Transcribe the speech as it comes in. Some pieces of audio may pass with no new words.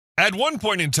At one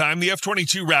point in time, the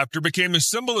F-22 Raptor became a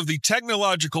symbol of the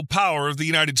technological power of the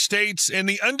United States and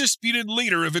the undisputed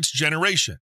leader of its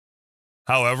generation.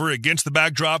 However, against the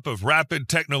backdrop of rapid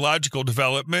technological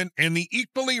development and the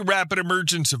equally rapid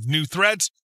emergence of new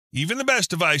threats, even the best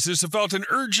devices have felt an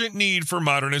urgent need for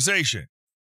modernization.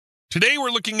 Today, we're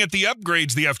looking at the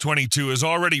upgrades the F-22 has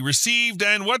already received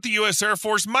and what the U.S. Air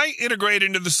Force might integrate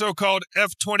into the so-called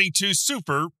F-22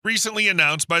 Super recently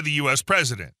announced by the U.S.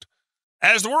 President.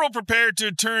 As the world prepared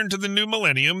to turn to the new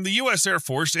millennium, the U.S. Air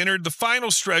Force entered the final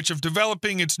stretch of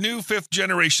developing its new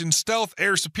fifth-generation stealth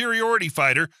air superiority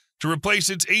fighter to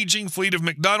replace its aging fleet of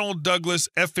McDonnell Douglas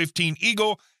F-15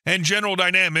 Eagle and General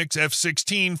Dynamics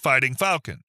F-16 Fighting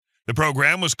Falcon. The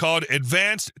program was called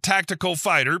Advanced Tactical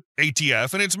Fighter,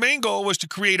 ATF, and its main goal was to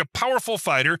create a powerful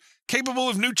fighter capable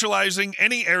of neutralizing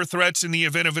any air threats in the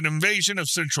event of an invasion of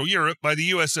Central Europe by the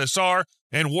USSR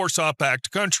and Warsaw Pact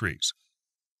countries.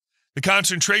 The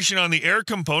concentration on the air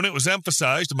component was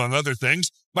emphasized, among other things,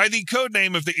 by the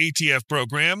codename of the ATF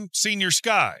program, Senior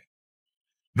Sky.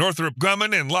 Northrop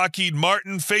Grumman and Lockheed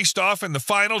Martin faced off in the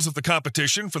finals of the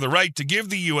competition for the right to give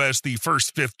the U.S. the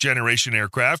first fifth-generation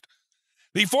aircraft.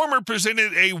 The former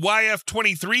presented a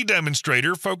YF-23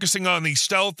 demonstrator focusing on the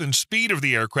stealth and speed of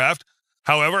the aircraft.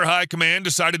 However, High Command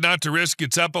decided not to risk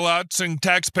its epaulets and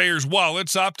taxpayers'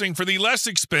 wallets, opting for the less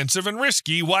expensive and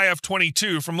risky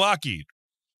YF-22 from Lockheed.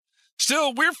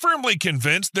 Still, we're firmly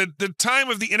convinced that the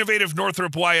time of the innovative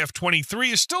Northrop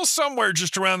YF-23 is still somewhere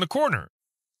just around the corner.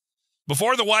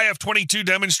 Before the YF-22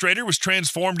 demonstrator was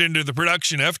transformed into the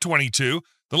production F-22,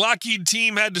 the Lockheed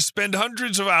team had to spend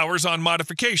hundreds of hours on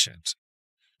modifications.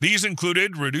 These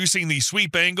included reducing the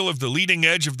sweep angle of the leading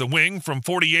edge of the wing from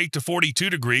 48 to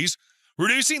 42 degrees,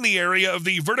 reducing the area of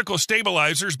the vertical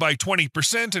stabilizers by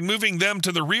 20% and moving them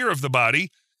to the rear of the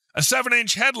body, a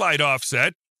 7-inch headlight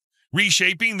offset,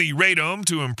 reshaping the radome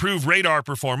to improve radar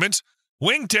performance,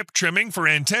 wingtip trimming for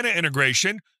antenna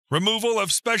integration, removal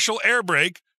of special air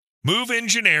brake, move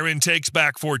engine air intakes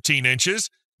back 14 inches,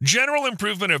 general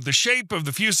improvement of the shape of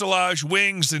the fuselage,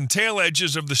 wings, and tail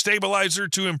edges of the stabilizer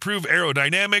to improve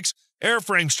aerodynamics,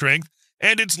 airframe strength,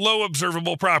 and its low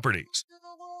observable properties.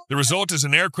 The result is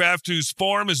an aircraft whose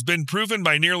form has been proven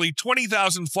by nearly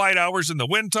 20,000 flight hours in the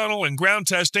wind tunnel and ground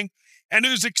testing, and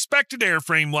whose expected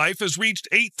airframe life has reached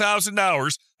 8,000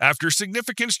 hours after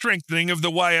significant strengthening of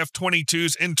the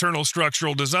YF-22's internal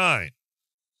structural design.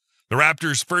 The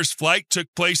Raptor's first flight took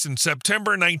place in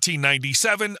September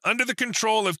 1997 under the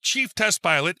control of Chief Test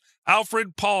Pilot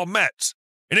Alfred Paul Metz,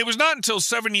 and it was not until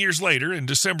 7 years later, in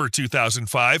December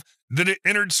 2005, that it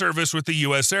entered service with the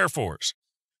U.S. Air Force.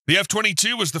 The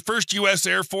F-22 was the first U.S.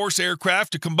 Air Force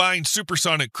aircraft to combine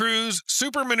supersonic cruise,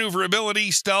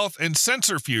 supermaneuverability, stealth, and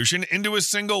sensor fusion into a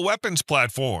single weapons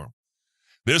platform.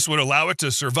 This would allow it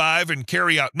to survive and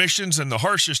carry out missions in the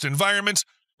harshest environments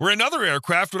where another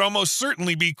aircraft would almost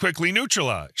certainly be quickly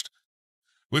neutralized.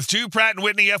 With two Pratt &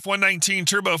 Whitney F-119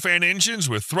 turbofan engines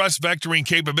with thrust vectoring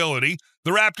capability,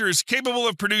 the Raptor is capable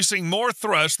of producing more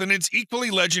thrust than its equally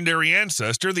legendary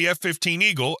ancestor, the F-15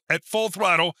 Eagle, at full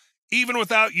throttle, even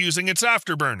without using its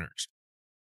afterburners.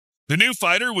 The new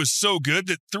fighter was so good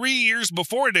that 3 years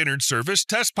before it entered service,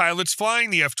 test pilots flying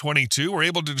the F-22 were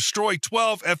able to destroy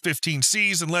 12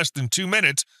 F-15Cs in less than 2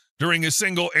 minutes during a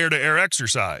single air-to-air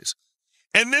exercise.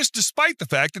 And this despite the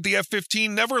fact that the F-15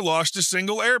 never lost a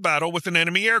single air battle with an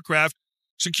enemy aircraft,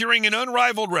 securing an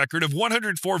unrivaled record of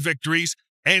 104 victories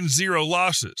and 0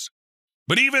 losses.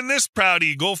 But even this proud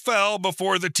eagle fell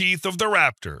before the teeth of the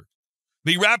Raptor.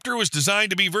 The Raptor was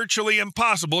designed to be virtually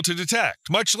impossible to detect,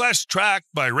 much less tracked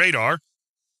by radar.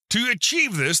 To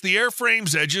achieve this, the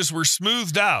airframe's edges were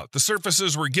smoothed out, the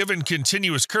surfaces were given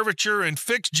continuous curvature, and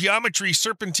fixed geometry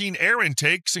serpentine air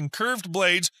intakes and curved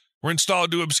blades were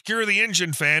installed to obscure the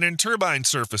engine fan and turbine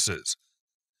surfaces.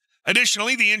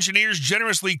 Additionally, the engineers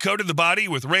generously coated the body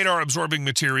with radar-absorbing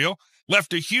material,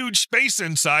 left a huge space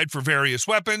inside for various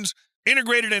weapons,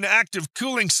 integrated an active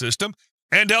cooling system,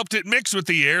 and helped it mix with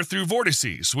the air through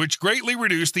vortices, which greatly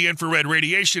reduced the infrared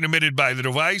radiation emitted by the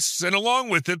device, and along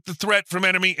with it, the threat from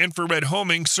enemy infrared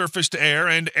homing surface-to-air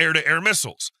and air-to-air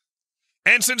missiles.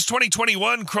 And since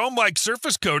 2021, chrome-like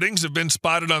surface coatings have been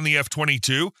spotted on the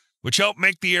F-22, which help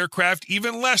make the aircraft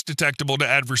even less detectable to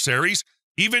adversaries,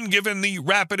 even given the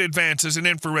rapid advances in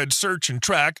infrared search and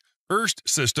track (IRST)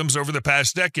 systems over the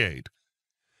past decade.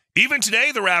 Even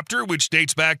today, the Raptor, which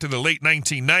dates back to the late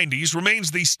 1990s,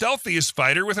 remains the stealthiest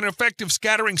fighter with an effective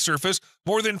scattering surface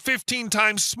more than 15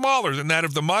 times smaller than that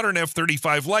of the modern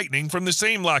F-35 Lightning from the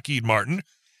same Lockheed Martin,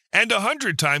 and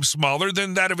 100 times smaller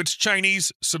than that of its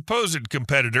Chinese supposed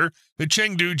competitor, the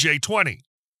Chengdu J-20.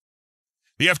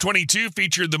 The F-22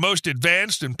 featured the most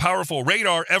advanced and powerful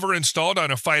radar ever installed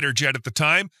on a fighter jet at the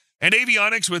time, and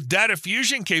avionics with data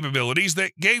fusion capabilities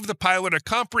that gave the pilot a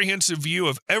comprehensive view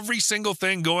of every single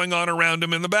thing going on around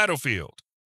him in the battlefield.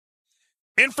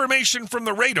 Information from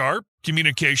the radar,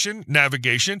 communication,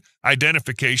 navigation,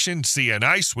 identification,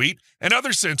 CNI suite, and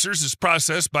other sensors is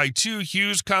processed by two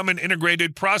Hughes Common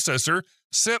Integrated Processor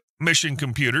 (SIP) mission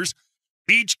computers,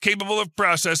 each capable of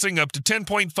processing up to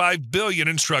 10.5 billion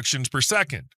instructions per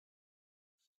second.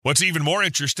 What's even more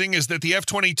interesting is that the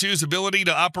F-22's ability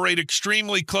to operate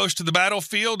extremely close to the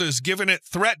battlefield has given it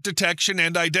threat detection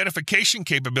and identification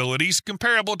capabilities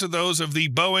comparable to those of the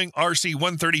Boeing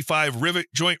RC-135 Rivet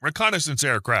Joint Reconnaissance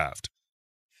aircraft.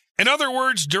 In other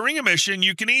words, during a mission,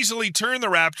 you can easily turn the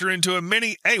Raptor into a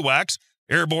mini AWACS,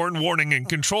 Airborne Warning and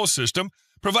Control System,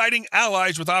 providing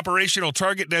allies with operational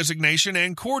target designation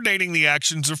and coordinating the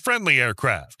actions of friendly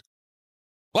aircraft.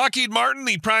 Lockheed Martin,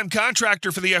 the prime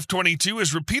contractor for the F-22,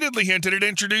 has repeatedly hinted at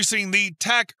introducing the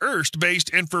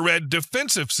TAC-IRST-based infrared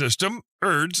defensive system,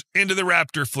 IRDS, into the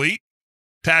Raptor fleet.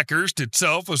 TAC-IRST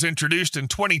itself was introduced in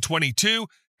 2022,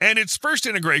 and its first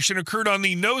integration occurred on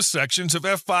the nose sections of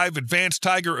F-5 Advanced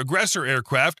Tiger Aggressor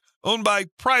aircraft owned by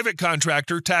private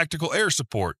contractor Tactical Air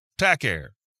Support,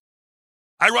 TAC-AIR.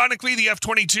 Ironically, the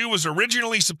F-22 was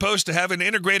originally supposed to have an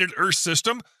integrated IRST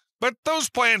system, but those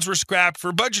plans were scrapped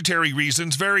for budgetary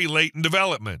reasons very late in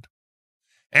development.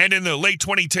 And in the late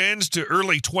 2010s to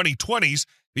early 2020s,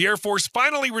 the Air Force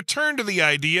finally returned to the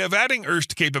idea of adding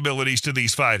IRST capabilities to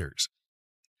these fighters.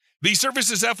 The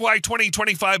service's FY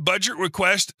 2025 budget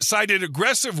request cited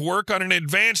aggressive work on an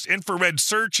advanced infrared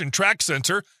search and track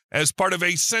sensor as part of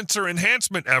a sensor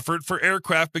enhancement effort for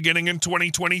aircraft beginning in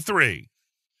 2023.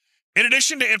 In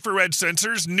addition to infrared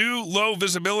sensors, new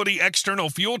low-visibility external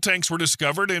fuel tanks were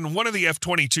discovered in one of the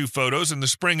F-22 photos in the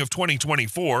spring of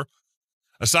 2024.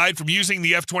 Aside from using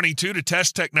the F-22 to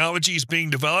test technologies being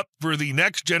developed for the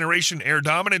next-generation air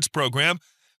dominance program,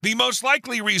 the most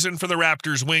likely reason for the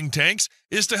Raptor's wing tanks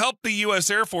is to help the U.S.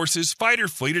 Air Force's fighter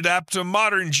fleet adapt to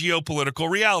modern geopolitical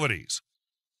realities.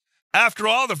 After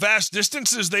all, the vast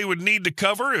distances they would need to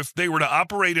cover if they were to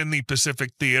operate in the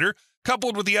Pacific Theater,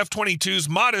 coupled with the F-22's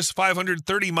modest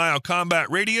 530-mile combat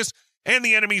radius and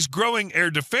the enemy's growing air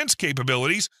defense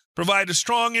capabilities, provide a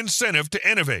strong incentive to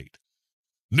innovate.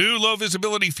 New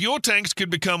low-visibility fuel tanks could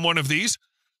become one of these.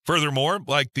 Furthermore,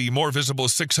 like the more visible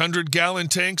 600-gallon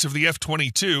tanks of the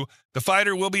F-22, the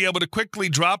fighter will be able to quickly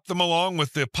drop them along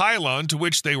with the pylon to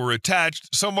which they were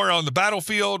attached somewhere on the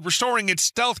battlefield, restoring its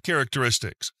stealth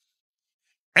characteristics.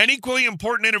 An equally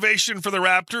important innovation for the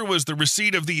Raptor was the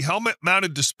receipt of the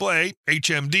Helmet-Mounted Display,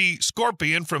 HMD,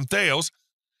 Scorpion from Thales.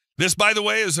 This, by the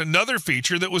way, is another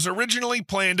feature that was originally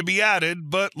planned to be added,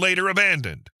 but later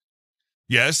abandoned.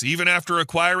 Yes, even after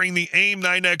acquiring the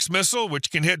AIM-9X missile, which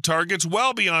can hit targets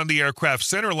well beyond the aircraft's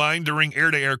centerline during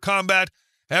air-to-air combat,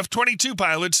 F-22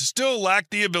 pilots still lack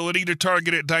the ability to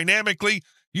target it dynamically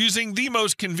using the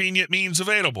most convenient means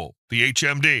available, the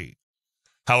HMD.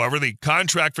 However, the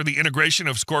contract for the integration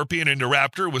of Scorpion into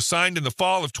Raptor was signed in the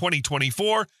fall of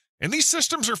 2024, and these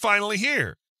systems are finally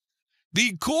here.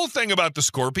 The cool thing about the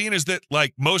Scorpion is that,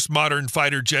 like most modern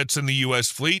fighter jets in the U.S.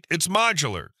 fleet, it's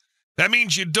modular. That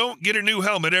means you don't get a new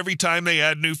helmet every time they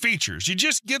add new features. You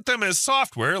just get them as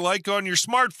software like on your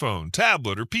smartphone,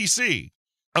 tablet, or PC.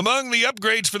 Among the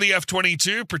upgrades for the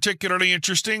F-22, particularly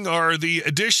interesting are the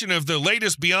addition of the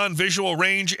latest Beyond Visual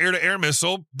Range Air-to-Air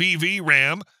Missile,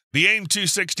 BV-RAM, the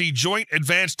AIM-260 Joint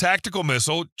Advanced Tactical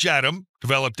Missile, JATM,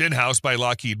 developed in-house by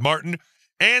Lockheed Martin,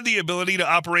 and the ability to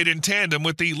operate in tandem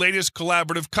with the latest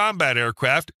Collaborative Combat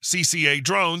Aircraft, CCA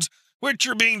drones, which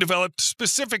are being developed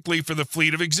specifically for the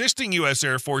fleet of existing U.S.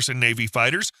 Air Force and Navy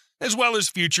fighters, as well as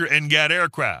future NGAD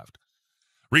aircraft.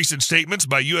 Recent statements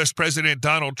by U.S. President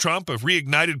Donald Trump have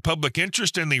reignited public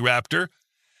interest in the Raptor.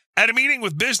 At a meeting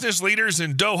with business leaders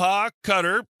in Doha,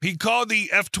 Qatar, he called the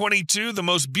F-22 the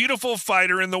most beautiful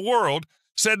fighter in the world,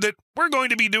 said that we're going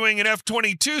to be doing an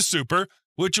F-22 Super,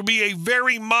 which will be a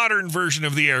very modern version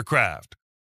of the aircraft.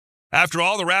 After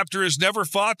all, the Raptor has never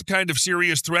fought the kind of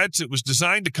serious threats it was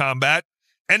designed to combat,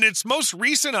 and its most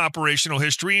recent operational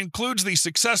history includes the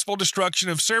successful destruction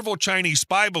of several Chinese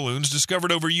spy balloons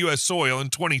discovered over U.S. soil in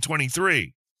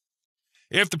 2023.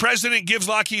 If the president gives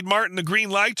Lockheed Martin the green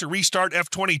light to restart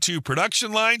F-22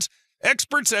 production lines,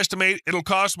 experts estimate it'll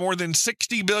cost more than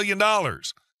 $60 billion.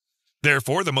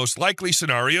 Therefore, the most likely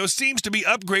scenario seems to be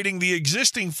upgrading the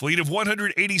existing fleet of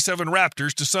 187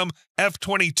 Raptors to some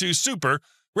F-22 Super,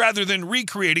 rather than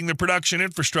recreating the production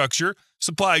infrastructure,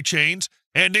 supply chains,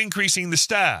 and increasing the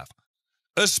staff,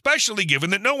 especially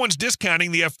given that no one's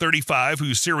discounting the F-35,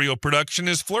 whose serial production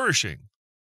is flourishing.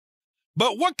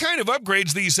 But what kind of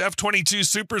upgrades these F-22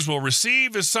 Supers will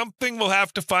receive is something we'll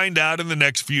have to find out in the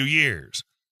next few years.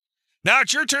 Now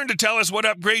it's your turn to tell us what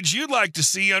upgrades you'd like to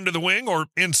see under the wing or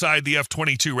inside the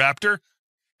F-22 Raptor.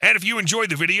 And if you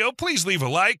enjoyed the video, please leave a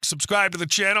like, subscribe to the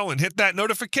channel, and hit that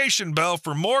notification bell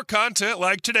for more content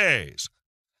like today's.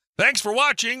 Thanks for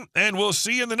watching, and we'll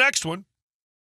see you in the next one.